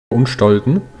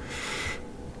verunstalten.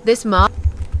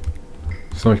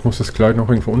 So, ich muss das Kleid noch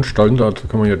irgendwo verunstalten. Dazu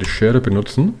kann man ja die Schere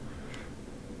benutzen.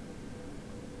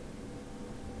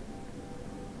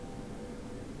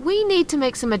 We need to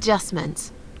make some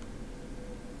adjustments.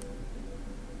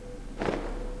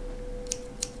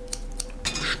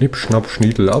 Schnipp, schnapp,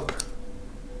 schniedel ab.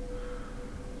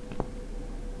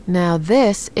 Now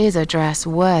this is a dress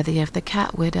worthy of the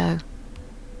cat widow.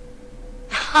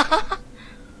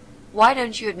 Why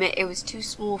don't you admit it was too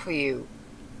small for you?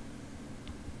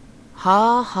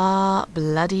 Ha ha,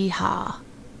 bloody ha.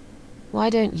 Why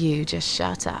don't you just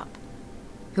shut up?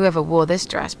 Whoever wore this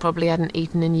dress probably hadn't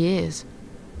eaten in years.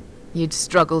 You'd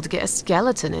struggle to get a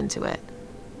skeleton into it.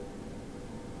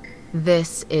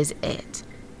 This is it.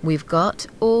 We've got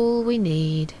all we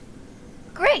need.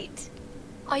 Great!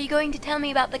 Are you going to tell me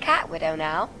about the cat widow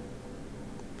now?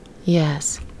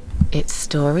 Yes, it's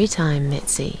story time,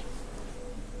 Mitzi.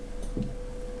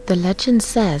 The legend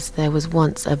says there was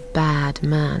once a bad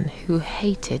man who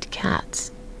hated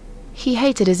cats. He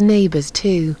hated his neighbors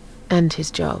too, and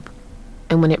his job.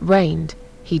 And when it rained,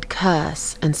 he'd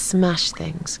curse and smash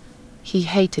things. He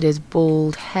hated his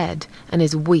bald head and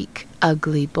his weak,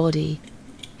 ugly body.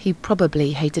 He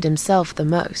probably hated himself the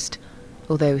most,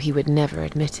 although he would never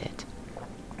admit it.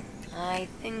 I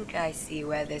think I see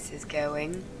where this is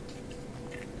going.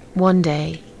 One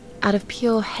day, out of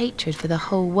pure hatred for the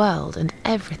whole world and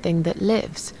everything that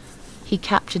lives, he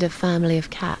captured a family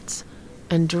of cats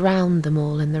and drowned them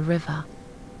all in the river.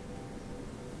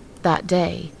 That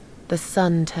day, the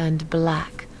sun turned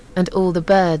black and all the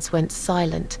birds went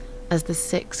silent as the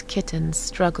 6 kittens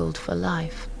struggled for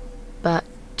life. But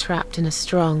trapped in a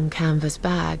strong canvas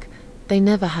bag, they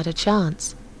never had a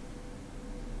chance.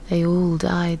 They all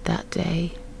died that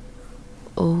day,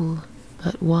 all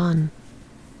but one.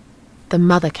 The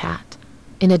mother cat,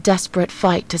 in a desperate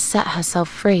fight to set herself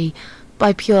free,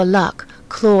 by pure luck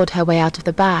clawed her way out of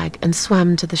the bag and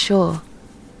swam to the shore.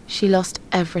 She lost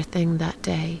everything that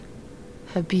day,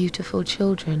 her beautiful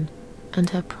children and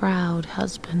her proud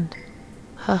husband.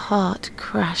 Her heart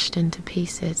crashed into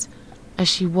pieces as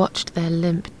she watched their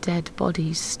limp dead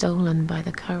bodies stolen by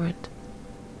the current.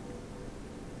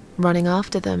 Running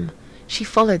after them, she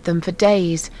followed them for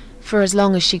days, for as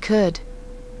long as she could.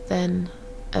 Then,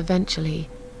 eventually,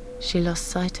 she lost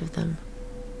sight of them.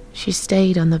 She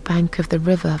stayed on the bank of the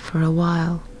river for a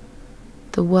while.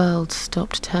 The world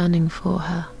stopped turning for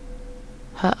her,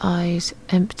 her eyes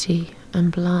empty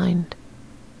and blind.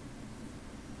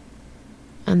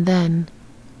 And then,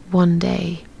 one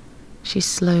day, she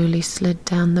slowly slid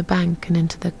down the bank and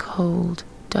into the cold,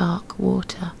 dark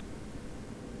water.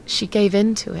 She gave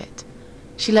in to it.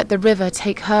 She let the river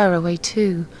take her away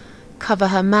too, cover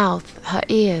her mouth, her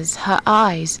ears, her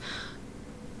eyes.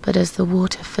 But as the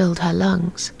water filled her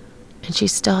lungs, and she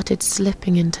started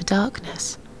slipping into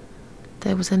darkness,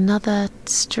 there was another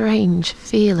strange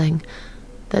feeling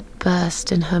that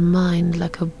burst in her mind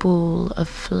like a ball of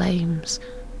flames.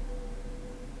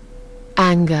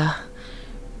 Anger,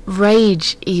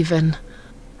 rage even.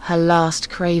 Her last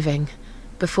craving,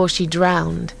 before she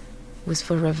drowned, was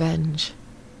for revenge,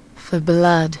 for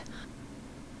blood.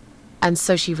 And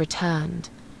so she returned,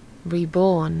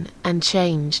 reborn and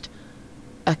changed,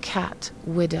 a cat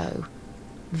widow,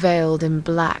 veiled in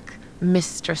black,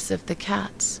 mistress of the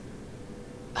cats.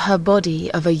 Her body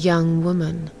of a young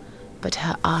woman, but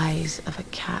her eyes of a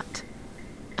cat,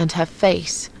 and her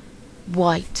face,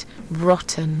 white,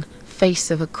 rotten, face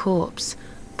of a corpse.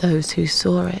 Those who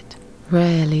saw it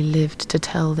rarely lived to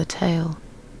tell the tale.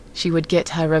 She would get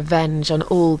her revenge on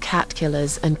all cat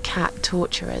killers and cat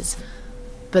torturers.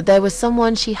 But there was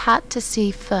someone she had to see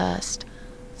first,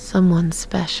 someone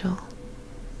special,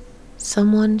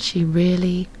 someone she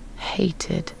really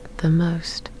hated the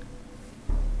most.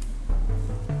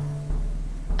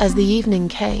 As the evening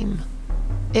came,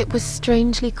 it was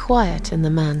strangely quiet in the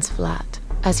man's flat.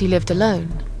 As he lived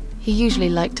alone, he usually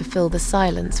liked to fill the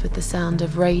silence with the sound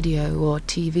of radio or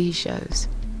TV shows.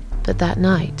 But that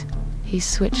night, he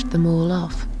switched them all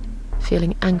off,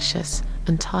 feeling anxious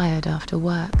and tired after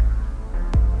work.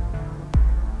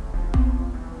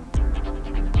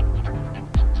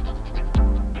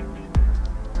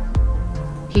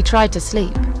 He tried to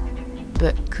sleep,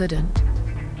 but couldn't.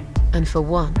 And for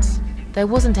once, there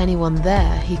wasn't anyone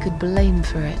there he could blame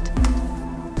for it.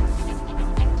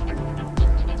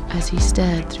 As he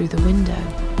stared through the window,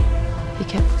 he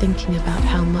kept thinking about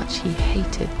how much he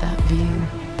hated that view.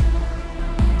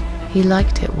 He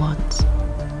liked it once,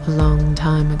 a long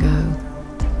time ago,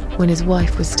 when his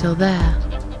wife was still there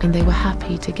and they were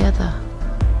happy together.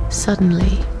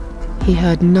 Suddenly, he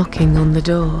heard knocking on the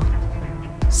door.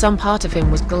 Some part of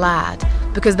him was glad,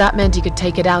 because that meant he could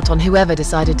take it out on whoever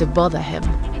decided to bother him.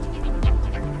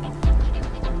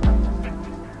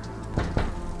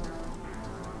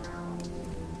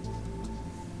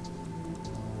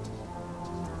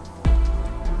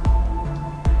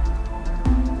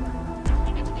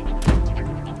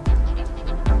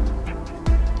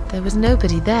 There was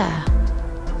nobody there.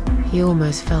 He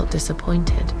almost felt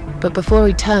disappointed, but before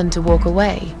he turned to walk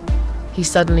away, he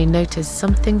suddenly noticed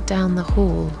something down the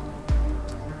hall.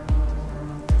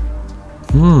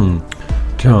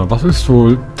 Tja, was ist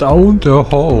wohl down the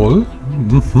hall?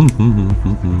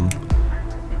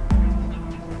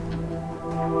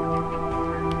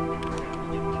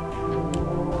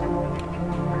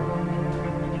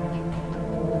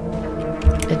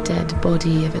 A dead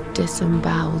body of a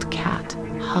disemboweled cat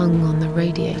hung on the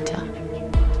radiator.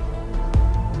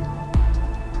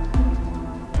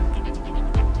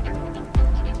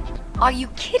 Are you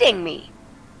kidding me?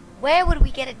 Where would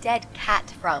we get a dead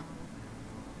cat from?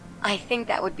 I think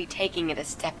that would be taking it a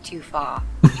step too far.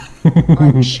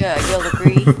 I'm sure you'll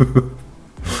agree.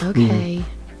 Okay,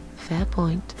 fair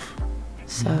point.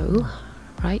 So,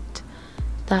 right,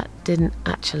 that didn't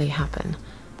actually happen.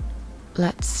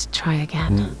 Let's try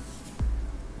again.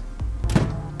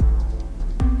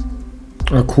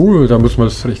 Ah, cool, da müssen wir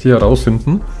das richtig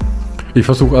herausfinden. Ich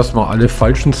versuche erstmal alle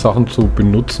falschen Sachen zu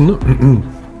benutzen.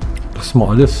 Dass wir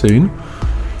alles sehen.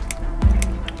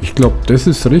 Ich glaube, das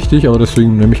ist richtig, aber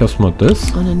deswegen nehme ich erstmal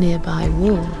das. On a nearby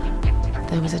wall,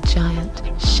 there was a giant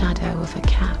shadow of a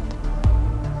cat.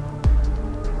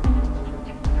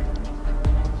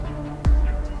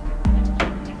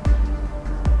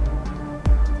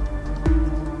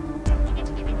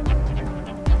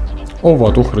 Oh,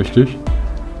 war doch richtig.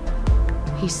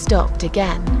 He stopped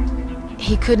again.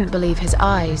 He couldn't believe his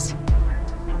eyes.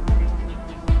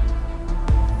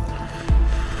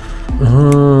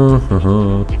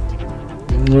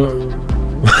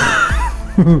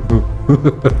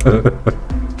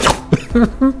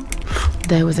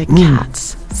 There was a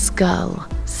cat's skull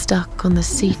stuck on the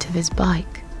seat of his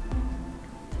bike.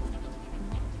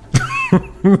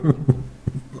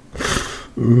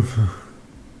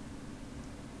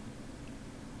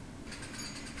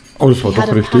 Oh, das war He doch had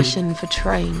a richtig. passion for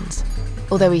trains.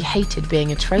 Although he hated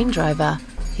being a train driver,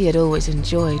 he had always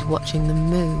enjoyed watching them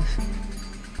move.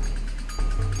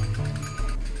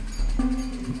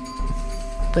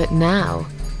 But now,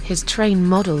 his train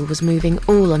model was moving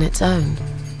all on its own.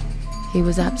 He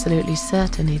was absolutely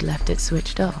certain he'd left it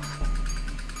switched off.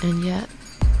 And yet,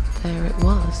 there it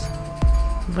was,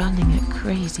 running at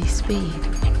crazy speed.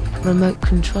 Remote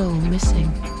control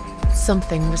missing.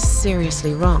 Something was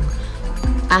seriously wrong.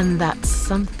 And that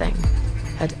something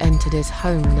had entered his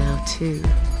home now too.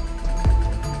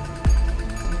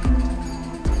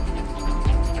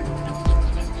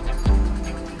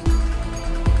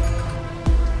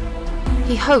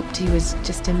 He hoped he was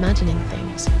just imagining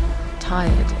things,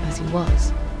 tired as he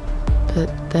was.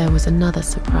 But there was another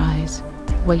surprise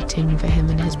waiting for him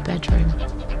in his bedroom.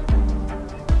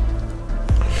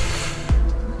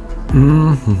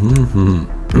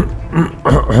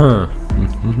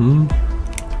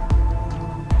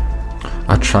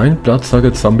 A giant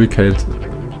blood-sucked zombie cat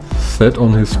sat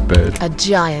on his bed. A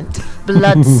giant,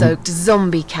 blood-soaked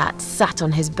zombie cat sat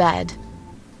on his bed.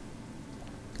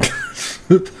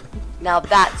 Now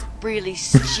that's really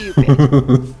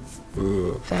stupid.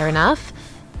 Fair enough.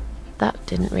 That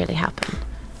didn't really happen.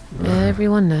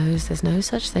 Everyone knows there's no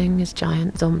such thing as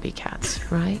giant zombie cats,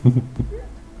 right?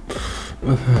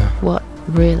 What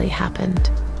really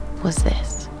happened was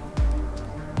this.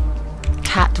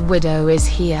 Cat Widow is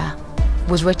here,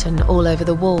 was written all over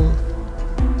the wall.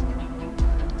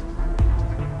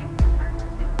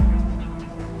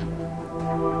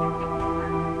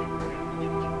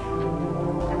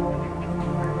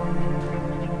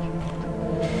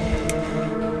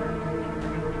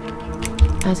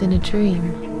 As in a dream,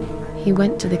 he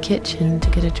went to the kitchen to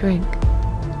get a drink.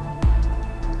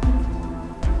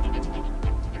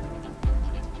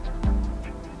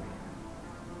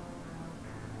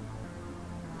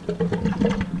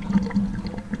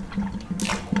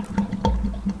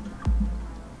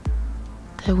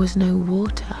 There was no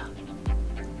water.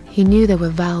 He knew there were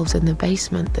valves in the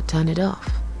basement that turned it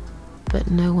off, but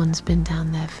no one's been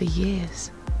down there for years.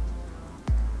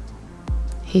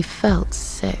 He felt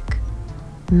sick.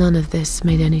 None of this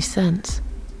made any sense.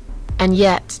 And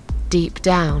yet, deep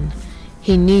down,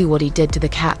 he knew what he did to the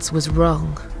cats was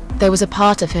wrong. There was a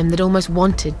part of him that almost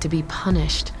wanted to be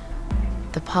punished.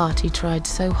 The part he tried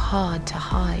so hard to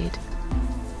hide.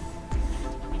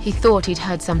 He thought he'd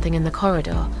heard something in the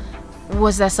corridor.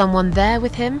 Was there someone there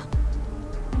with him?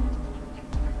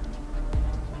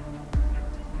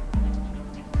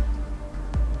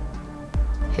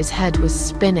 His head was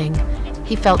spinning.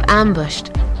 He felt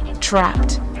ambushed,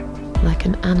 trapped, like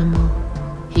an animal.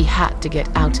 He had to get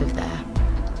out of there.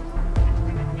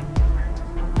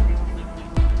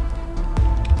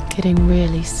 Getting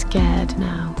really scared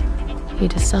now, he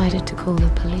decided to call the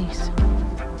police.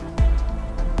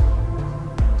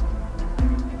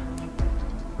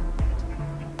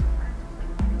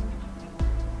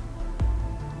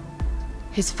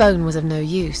 His phone was of no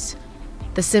use.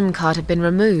 The SIM card had been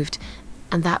removed,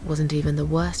 and that wasn't even the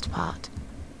worst part.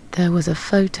 There was a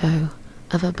photo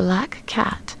of a black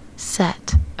cat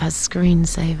set as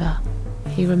screensaver.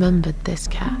 He remembered this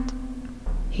cat.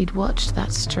 He'd watched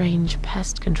that strange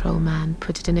pest control man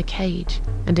put it in a cage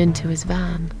and into his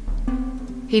van.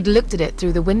 He'd looked at it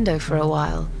through the window for a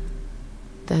while,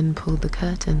 then pulled the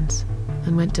curtains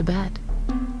and went to bed.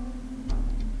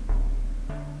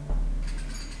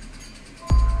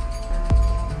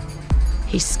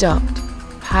 He stopped,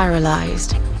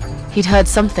 paralyzed. He'd heard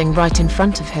something right in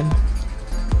front of him.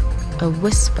 A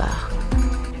whisper,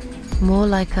 more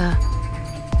like a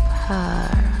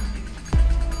purr.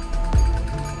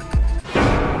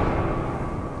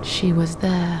 She was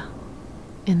there,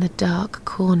 in the dark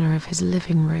corner of his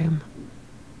living room,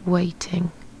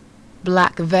 waiting.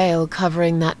 Black veil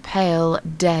covering that pale,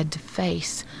 dead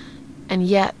face, and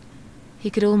yet he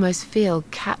could almost feel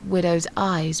Cat Widow's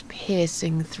eyes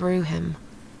piercing through him.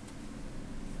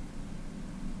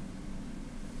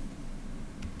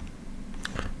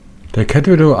 Der Cat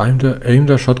Widow aimed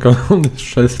der Shotgun und ist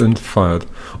scheiße entfeuert.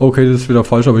 Okay, das ist wieder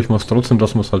falsch, aber ich mach's trotzdem,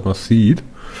 dass man es halt mal sieht.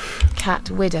 Cat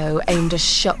Widow aimed a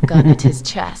shotgun at his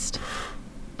chest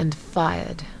and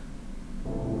fired.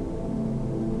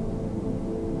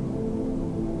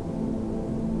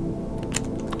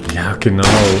 Ja, genau.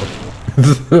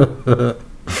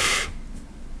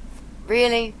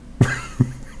 Really?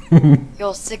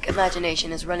 Your sick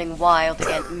imagination is running wild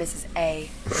against Mrs. A.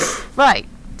 Right,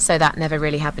 so that never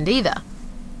really happened either.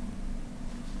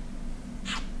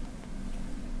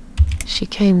 She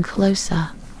came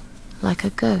closer, like a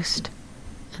ghost,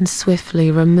 and swiftly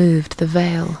removed the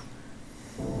veil.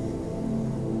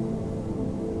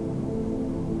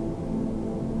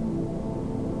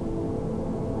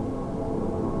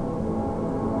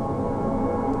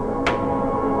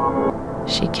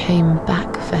 She came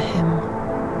back for him,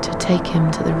 to take him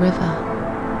to the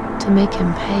river, to make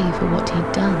him pay for what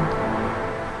he'd done.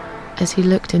 As he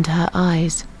looked into her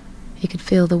eyes, he could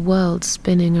feel the world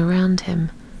spinning around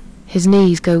him, his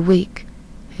knees go weak,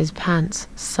 his pants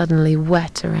suddenly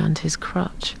wet around his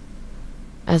crotch.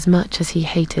 As much as he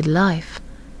hated life,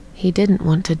 he didn't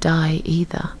want to die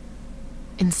either.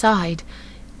 Inside,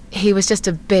 he was just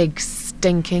a big,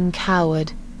 stinking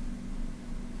coward.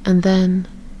 And then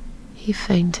he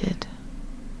fainted.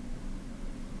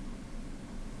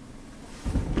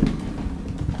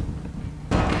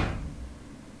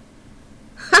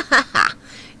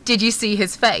 Did you see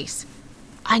his face?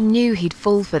 I knew he'd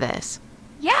fall for this.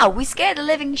 Yeah, we scared the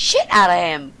living shit out of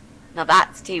him. Now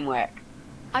that's teamwork.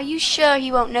 Are you sure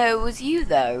he won't know it was you,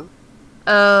 though?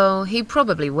 Oh, he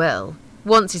probably will,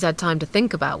 once he's had time to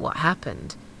think about what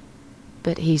happened.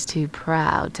 But he's too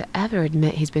proud to ever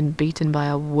admit he's been beaten by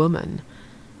a woman.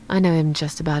 I know him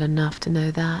just about enough to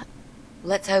know that.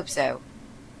 Let's hope so.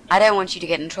 I don't want you to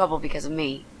get in trouble because of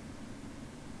me.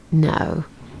 No.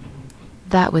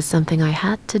 That was something I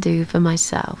had to do for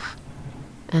myself.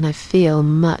 And I feel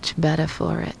much better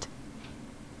for it.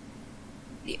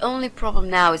 The only problem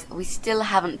now is that we still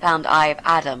haven't found Eye of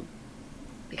Adam.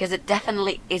 Because it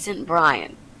definitely isn't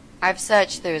Brian. I've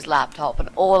searched through his laptop and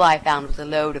all I found was a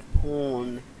load of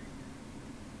porn.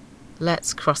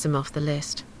 Let's cross him off the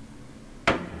list.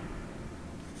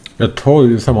 Ja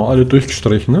toll, jetzt haben wir alle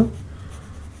durchgestrichen, ne?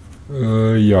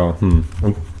 Ja,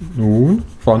 Und nun?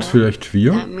 Waren es vielleicht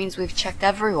wir? That means we've checked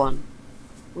everyone.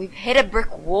 We've hit a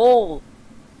brick wall.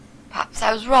 Perhaps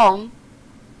I was wrong.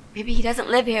 Maybe he doesn't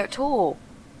live here at all.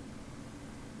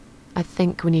 I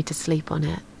think we need to sleep on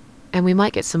it. And we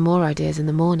might get some more ideas in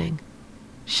the morning.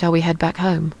 Shall we head back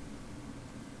home?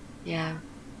 Yeah,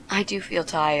 I do feel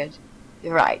tired.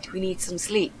 You're right, we need some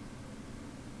sleep.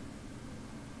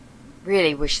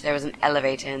 Really wish there was an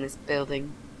elevator in this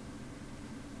building.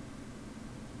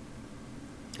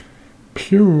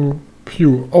 Pew,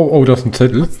 pew. Oh, da ist ein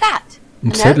Zettel. What's that?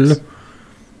 Ein A Zettel. note?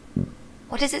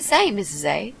 What does it say, Mrs.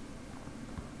 A?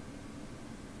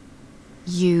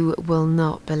 You will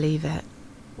not believe it.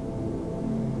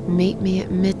 Meet me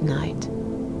at midnight,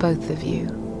 both of you.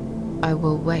 I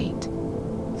will wait.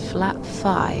 Flat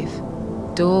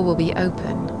 5. Door will be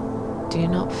open. Do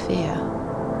not fear.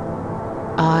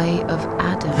 Eye of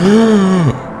Adam.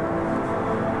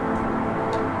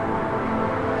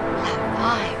 Flat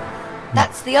 5.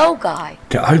 That's the old guy.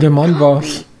 Der alte Mann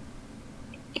war's.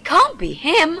 It can't be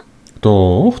him.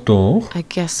 Doch, doch. I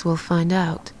guess we'll find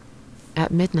out.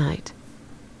 At midnight.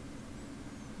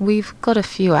 We've got a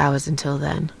few hours until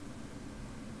then.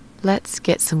 Let's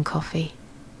get some coffee.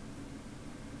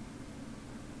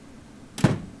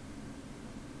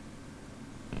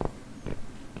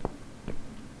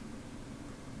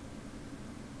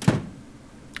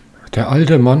 Der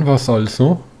alte Mann war's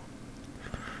also.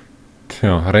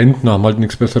 Tja, Rentner haben halt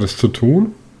nichts Besseres zu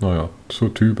tun. Naja, so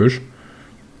typisch.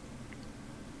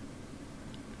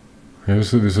 Ja,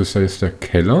 wieso ist da jetzt der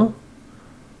Keller?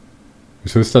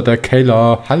 Wieso ist da der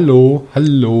Keller? Hallo,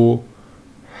 hallo,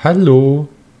 hallo.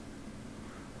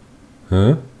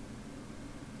 Hä?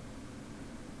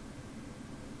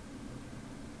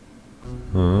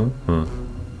 Hm.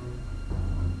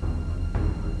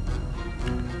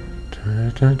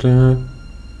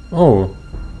 Oh.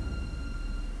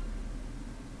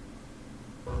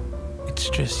 It's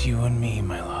just you and me,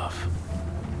 my love.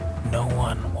 No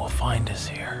one will find us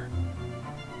here.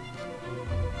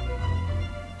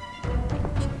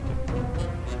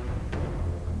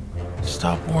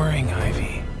 Stop worrying,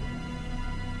 Ivy.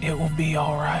 It will be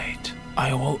all right.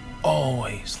 I will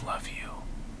always love you.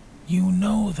 You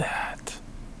know that.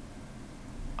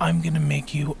 I'm gonna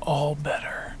make you all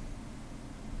better.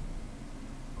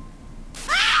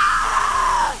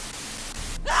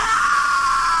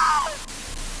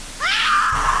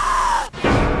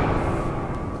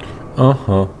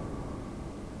 Aha.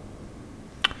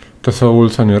 Das war wohl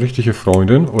seine richtige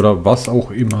Freundin oder was auch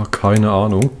immer, keine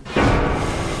Ahnung.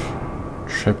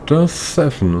 Chapter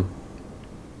 7.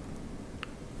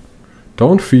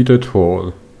 Don't feed at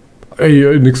all.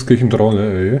 Ey, nix gegen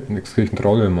Trolle, ey. Nix gegen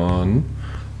Trolle, Mann.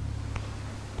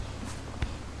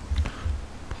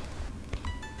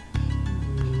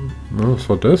 Na, was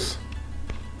war das?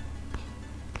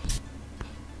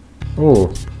 Oh.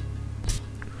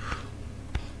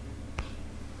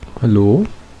 Hallo?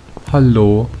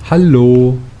 Hallo?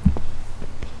 Hallo?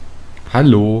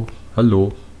 Hallo?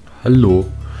 Hallo? Hallo?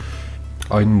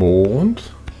 Ein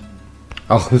Mond?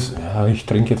 Ach, ja, ich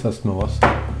trinke jetzt erst mal was.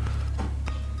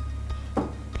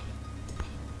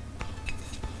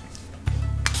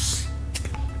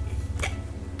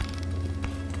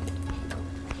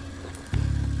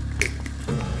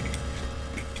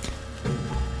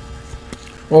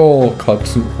 Oh,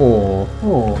 Katzen. Oh,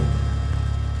 oh.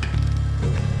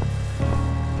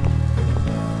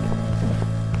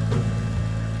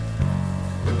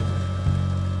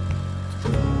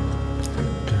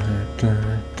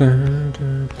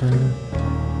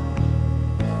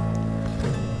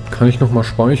 Kann ich noch mal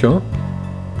speichern?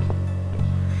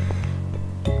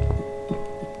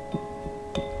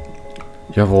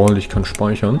 Jawohl, ich kann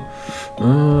speichern.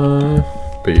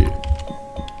 B.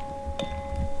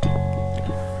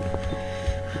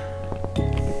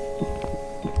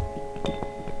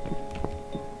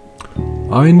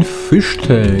 Ein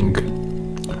Fischtank.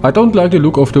 I don't like the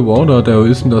look of the water. There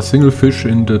isn't a single fish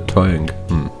in the tank.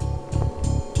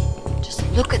 Just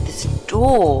look at this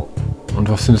door. Und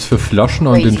was sind das für Flaschen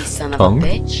an den Crazy son of a Tank?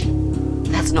 bitch.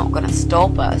 That's not gonna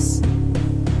stop us.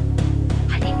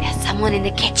 I think there's someone in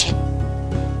the kitchen.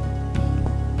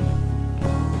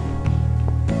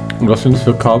 Und was sind das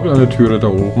für Kabel an der Türe da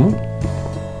oben?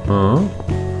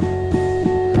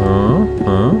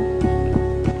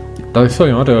 Da ist er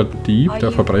ja, der Dieb,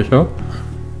 der Verbrecher.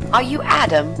 Are you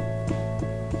Adam?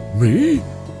 Me?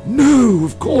 No,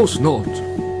 of course not.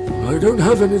 I don't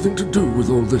have anything to do with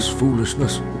all this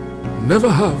foolishness. Never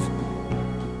have.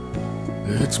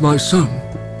 It's my son.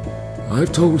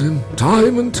 I've told him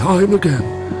time and time again,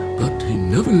 but he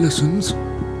never listens.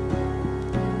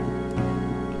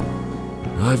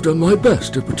 I've done my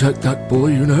best to protect that boy,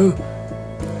 you know.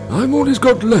 I'm all he's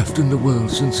got left in the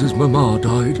world since his mama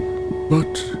died,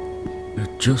 but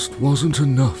it just wasn't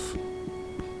enough.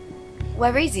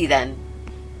 Where is he then?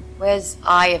 Where's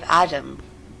Eye of Adam?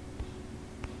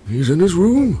 He's in his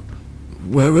room.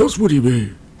 Where else would he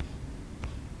be?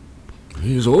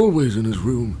 He's always in his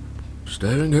room,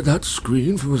 staring at that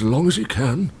screen for as long as he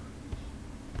can.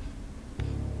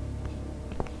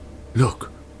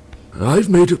 Look, I've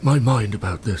made up my mind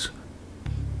about this.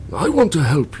 I want to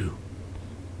help you.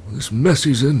 This mess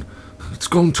he's in, it's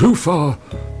gone too far.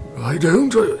 I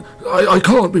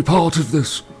can't be part of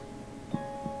this.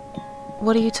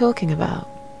 What are you talking about?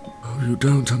 Oh, you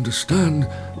don't understand.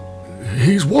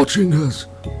 He's watching us.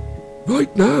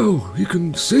 Right now, he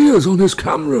can see us on his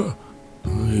camera.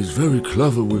 He's very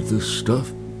clever with this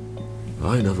stuff.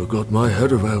 I never got my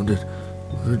head around it.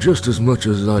 Just as much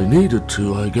as I needed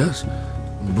to, I guess.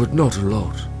 But not a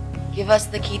lot. Give us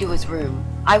the key to his room.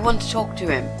 I want to talk to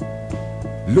him.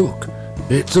 Look,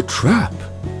 it's a trap.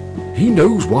 He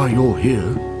knows why you're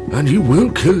here, and he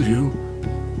will kill you.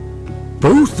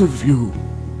 Both of you.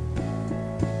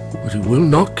 But he will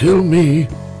not kill me.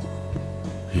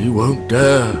 He won't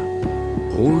dare.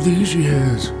 All these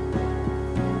years,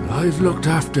 I've looked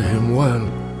after him well.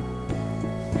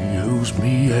 He owes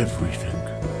me everything.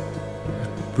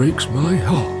 It breaks my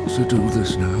heart to do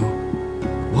this now.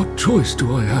 What choice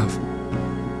do I have?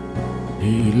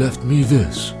 He left me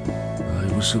this. I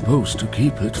was supposed to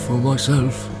keep it for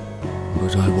myself,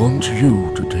 but I want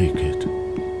you to take it.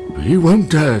 He won't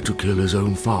dare to kill his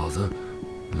own father,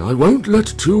 and I won't let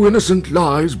 2 innocent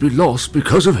lives be lost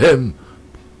because of him.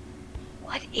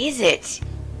 What is it?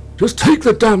 Just take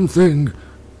the damn thing.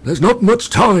 There's not much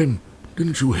time.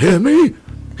 Didn't you hear me?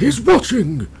 He's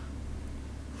watching.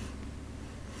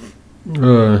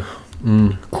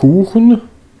 Kuchen?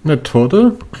 Eine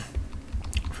Torte?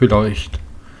 Vielleicht.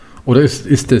 Oder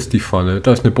ist das die Falle?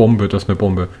 Da ist eine Bombe, das ist eine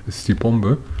Bombe. Ist die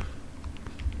Bombe?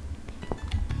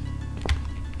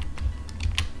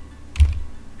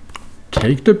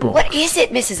 Take the box. What is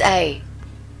it, Mrs. A?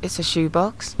 It's a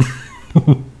shoebox.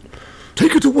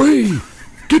 Take it away.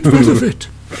 Get rid of it.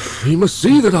 He must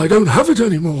see that I don't have it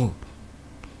anymore.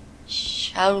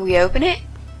 Shall we open it?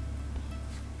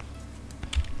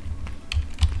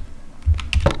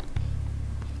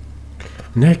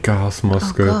 Ne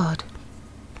Gasmaske. Oh God.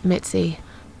 Mitzi,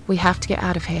 we have to get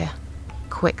out of here.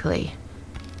 Quickly.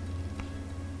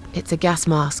 It's a gas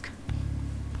mask.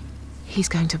 He's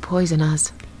going to poison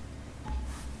us.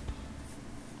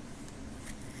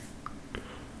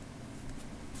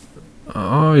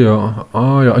 Ah ja,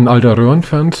 ein alter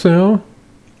Röhrenfernseher.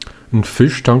 Ein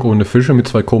Fischtank ohne Fische mit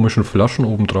 2 komischen Flaschen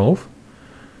obendrauf.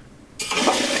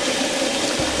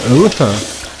 Oha.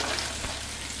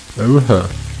 Oha.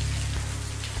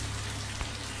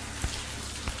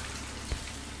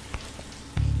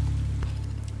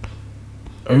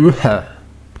 Oha.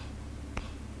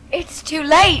 It's too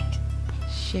late!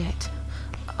 Shit.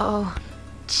 Oh,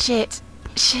 shit.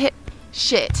 Shit.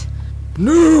 Shit.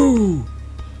 No!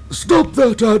 Stop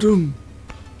that, Adam.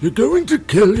 You're going to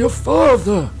kill your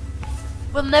father.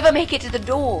 We'll never make it to the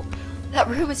door. That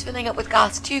room is filling up with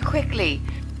gas too quickly.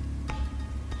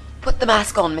 Put the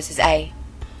mask on, Mrs. A.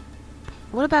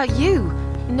 What about you?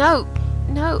 No,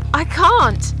 I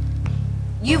can't.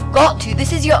 You've got to.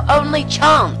 This is your only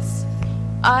chance.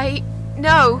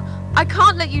 No, I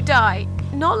can't let you die.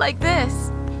 Not like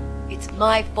this. It's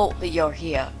my fault that you're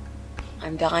here.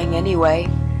 I'm dying anyway.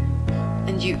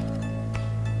 And you've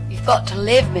got to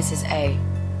live, Mrs. A.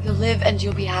 You'll live and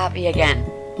you'll be happy again.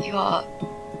 You've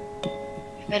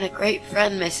been a great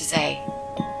friend, Mrs. A.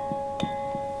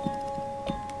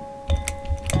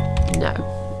 No.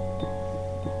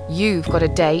 You've got a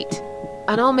date,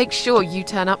 and I'll make sure you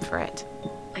turn up for it.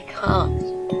 I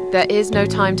can't. There is no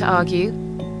time to argue.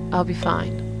 I'll be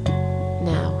fine.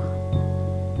 Now.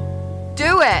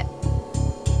 Do it!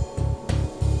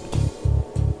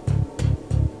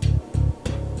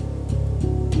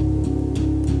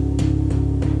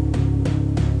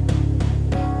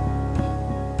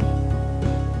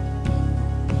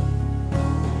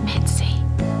 Mitzi,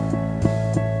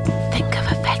 think of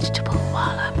a vegetable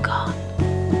while I'm gone.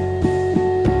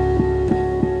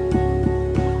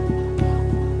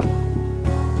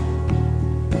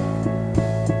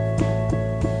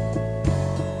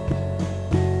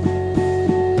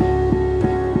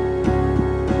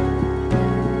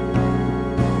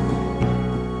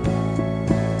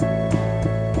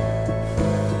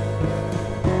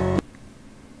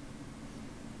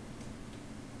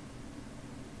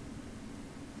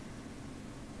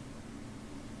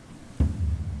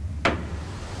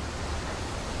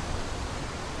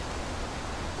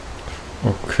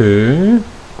 Okay.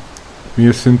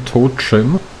 Wir sind tot,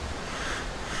 Jim.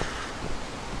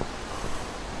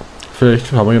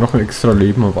 Vielleicht haben wir ja noch ein extra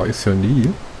Leben, man weiß ja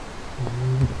nie.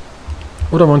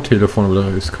 Oder mal ein Telefon, aber da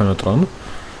ist keiner dran.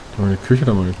 Da mal eine Küche,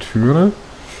 da mal eine Türe.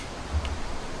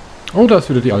 Oh, da ist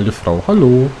wieder die alte Frau.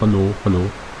 Hallo, hallo,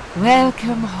 hallo.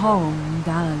 Welcome home,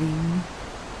 darling.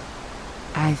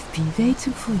 I've been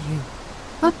waiting for you.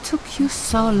 What took you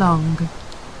so long?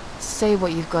 Say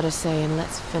what you've got to say and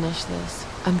let's finish this.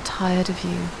 I'm tired of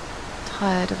you.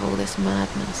 Tired of all this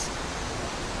madness.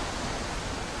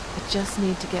 I just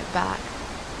need to get back.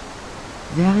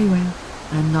 Very well.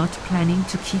 I'm not planning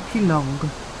to keep you long.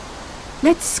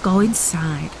 Let's go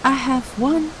inside. I have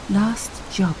one last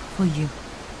job for you.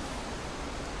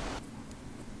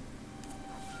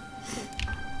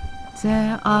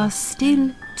 There are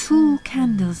still 2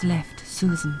 candles left,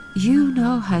 Susan. You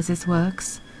know how this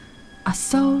works. A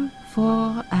soul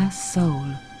for a soul.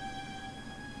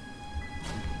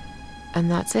 And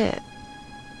that's it.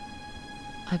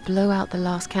 I blow out the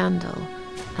last candle,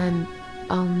 and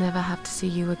I'll never have to see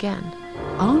you again.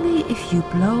 Only if you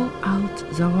blow out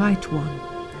the right one.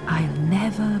 I'll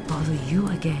never bother you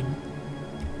again.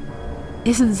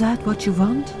 Isn't that what you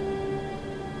want?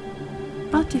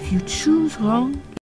 But if you choose wrong,